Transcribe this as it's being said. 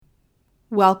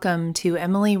Welcome to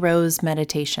Emily Rose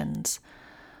Meditations.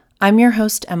 I'm your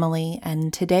host, Emily,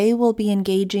 and today we'll be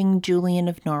engaging Julian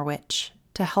of Norwich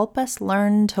to help us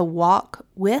learn to walk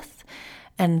with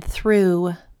and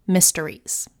through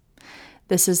mysteries.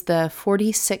 This is the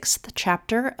 46th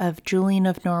chapter of Julian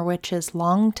of Norwich's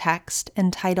long text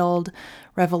entitled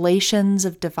Revelations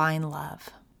of Divine Love.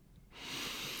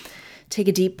 Take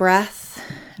a deep breath,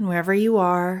 and wherever you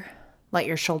are, let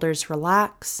your shoulders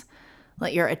relax.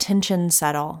 Let your attention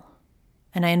settle,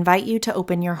 and I invite you to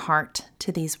open your heart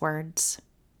to these words.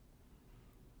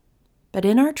 But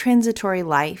in our transitory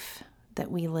life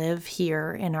that we live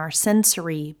here in our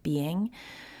sensory being,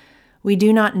 we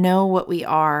do not know what we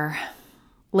are.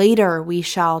 Later we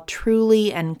shall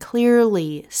truly and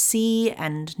clearly see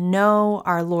and know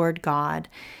our Lord God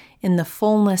in the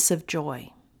fullness of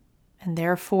joy, and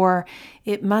therefore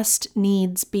it must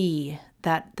needs be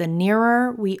that the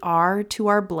nearer we are to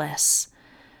our bliss,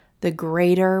 the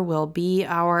greater will be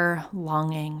our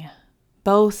longing,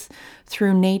 both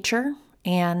through nature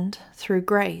and through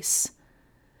grace.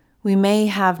 We may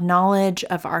have knowledge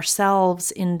of ourselves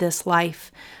in this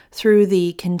life through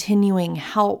the continuing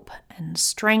help and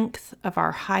strength of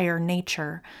our higher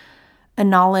nature, a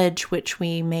knowledge which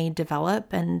we may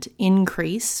develop and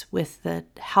increase with the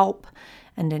help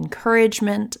and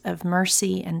encouragement of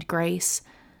mercy and grace.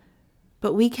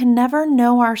 But we can never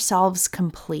know ourselves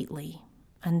completely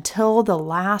until the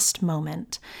last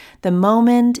moment, the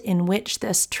moment in which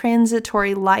this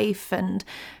transitory life and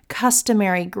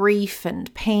customary grief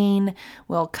and pain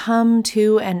will come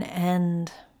to an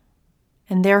end.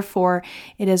 And therefore,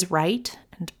 it is right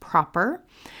and proper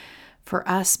for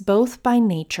us, both by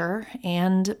nature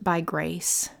and by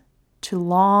grace, to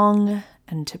long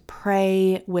and to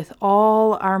pray with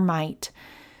all our might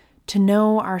to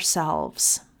know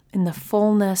ourselves in the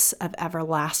fullness of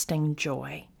everlasting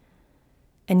joy.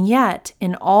 And yet,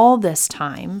 in all this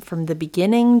time, from the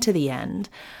beginning to the end,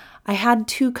 I had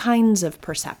two kinds of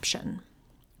perception.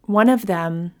 One of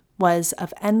them was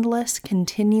of endless,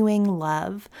 continuing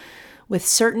love, with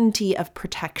certainty of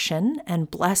protection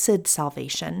and blessed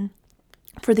salvation,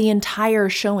 for the entire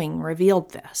showing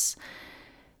revealed this.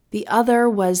 The other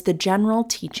was the general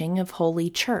teaching of Holy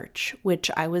Church,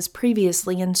 which I was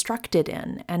previously instructed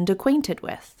in and acquainted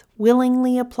with,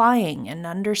 willingly applying and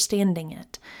understanding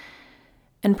it.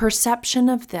 And perception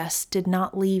of this did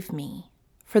not leave me,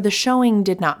 for the showing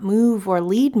did not move or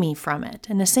lead me from it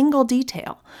in a single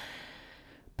detail.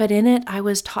 But in it I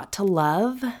was taught to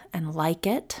love and like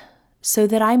it, so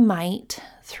that I might,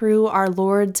 through our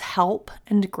Lord's help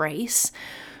and grace,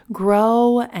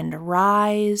 grow and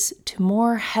rise to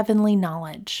more heavenly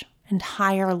knowledge and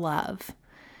higher love.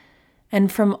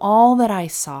 And from all that I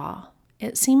saw,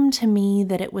 it seemed to me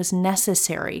that it was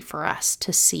necessary for us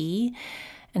to see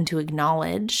and to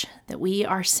acknowledge that we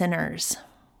are sinners.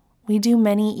 We do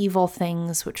many evil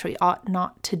things which we ought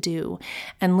not to do,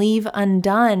 and leave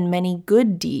undone many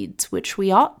good deeds which we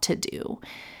ought to do.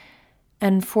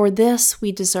 And for this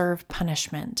we deserve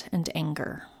punishment and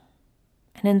anger.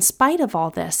 And in spite of all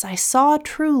this, I saw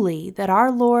truly that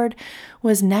our Lord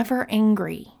was never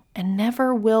angry and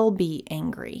never will be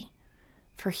angry,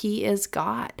 for He is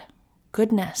God,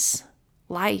 goodness,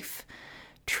 life,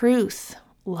 truth,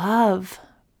 love,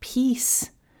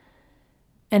 peace.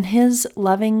 And His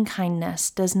loving kindness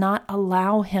does not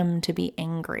allow Him to be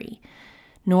angry,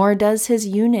 nor does His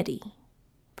unity.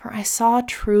 For I saw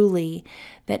truly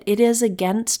that it is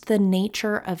against the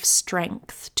nature of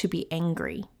strength to be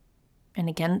angry, and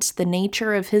against the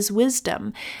nature of His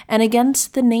wisdom, and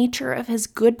against the nature of His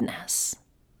goodness.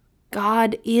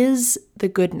 God is the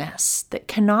goodness that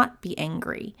cannot be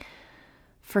angry,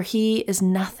 for He is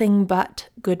nothing but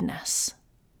goodness.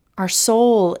 Our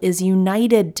soul is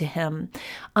united to Him,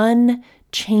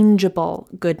 unchangeable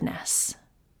goodness.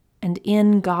 And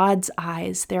in God's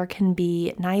eyes there can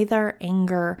be neither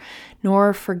anger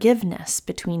nor forgiveness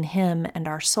between Him and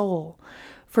our soul.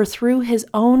 For through His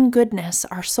own goodness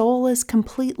our soul is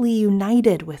completely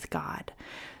united with God,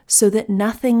 so that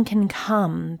nothing can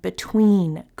come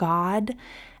between God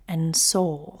and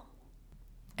soul.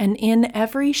 And in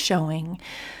every showing,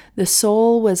 the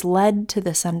soul was led to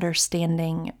this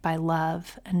understanding by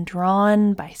love and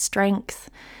drawn by strength.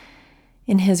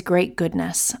 In His great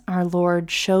goodness, our Lord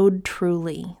showed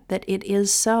truly that it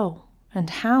is so and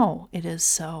how it is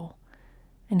so.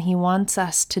 And He wants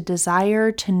us to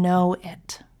desire to know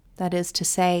it, that is to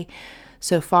say,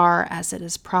 so far as it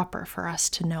is proper for us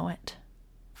to know it.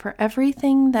 For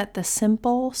everything that the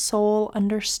simple soul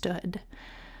understood,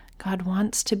 God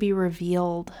wants to be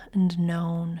revealed and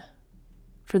known.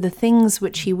 For the things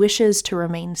which he wishes to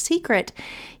remain secret,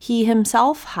 he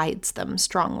himself hides them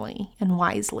strongly and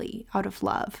wisely out of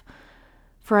love.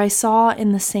 For I saw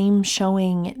in the same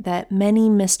showing that many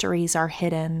mysteries are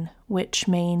hidden, which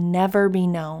may never be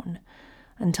known,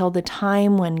 until the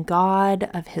time when God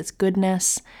of his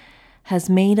goodness has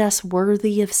made us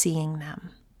worthy of seeing them.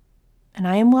 And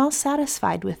I am well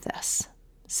satisfied with this,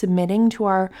 submitting to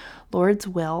our Lord's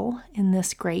will in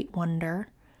this great wonder.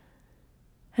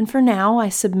 And for now, I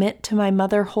submit to my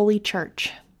Mother Holy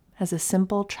Church, as a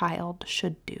simple child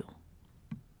should do.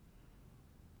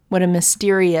 What a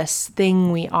mysterious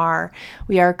thing we are.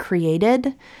 We are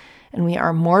created, and we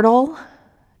are mortal,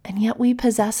 and yet we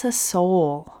possess a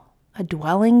soul, a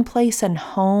dwelling place and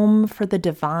home for the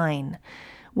divine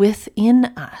within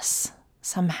us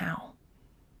somehow.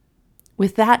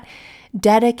 With that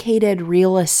dedicated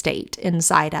real estate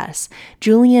inside us,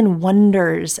 Julian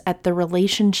wonders at the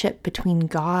relationship between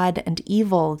God and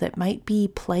evil that might be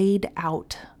played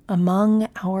out among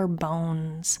our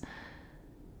bones.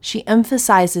 She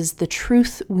emphasizes the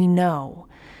truth we know,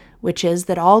 which is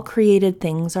that all created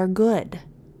things are good.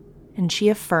 And she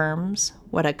affirms,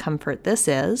 what a comfort this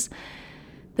is,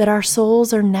 that our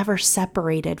souls are never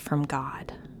separated from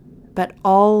God, but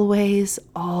always,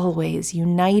 always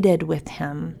united with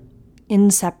Him,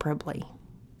 inseparably,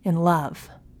 in love.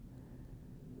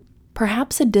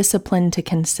 Perhaps a discipline to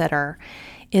consider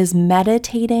is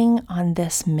meditating on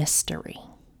this mystery.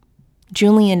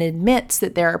 Julian admits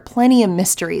that there are plenty of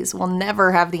mysteries we'll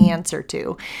never have the answer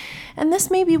to, and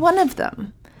this may be one of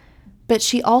them. But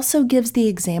she also gives the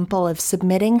example of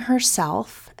submitting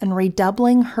herself and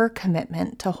redoubling her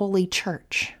commitment to Holy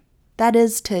Church. That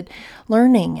is, to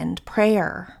learning and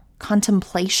prayer,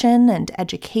 contemplation and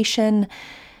education,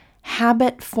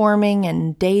 habit forming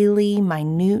and daily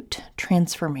minute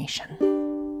transformation.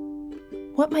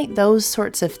 What might those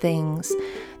sorts of things,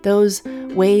 those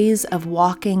ways of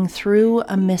walking through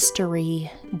a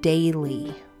mystery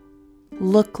daily,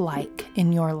 look like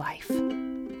in your life?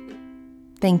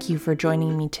 Thank you for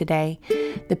joining me today.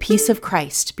 The peace of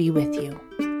Christ be with you.